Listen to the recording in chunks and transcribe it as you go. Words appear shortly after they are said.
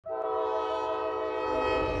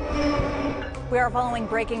We are following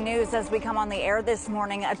breaking news as we come on the air this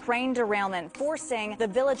morning. A train derailment forcing the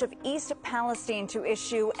village of East Palestine to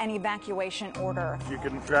issue an evacuation order. You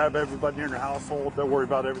can grab everybody in your household. Don't worry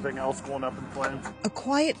about everything else going up in flames. A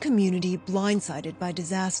quiet community blindsided by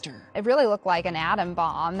disaster. It really looked like an atom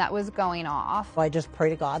bomb that was going off. I just pray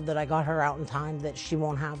to God that I got her out in time, that she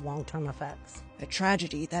won't have long-term effects. A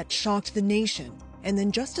tragedy that shocked the nation and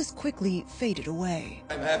then just as quickly faded away.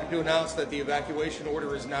 I'm happy to announce that the evacuation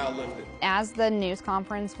order is now lifted. As the news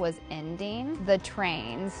conference was ending, the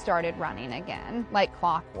trains started running again, like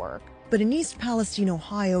clockwork. But in East Palestine,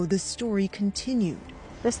 Ohio, the story continued.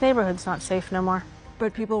 This neighborhood's not safe no more.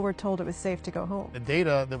 But people were told it was safe to go home. The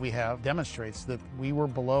data that we have demonstrates that we were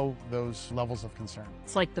below those levels of concern.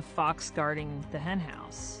 It's like the fox guarding the hen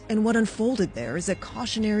house. And what unfolded there is a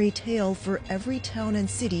cautionary tale for every town and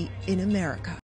city in America.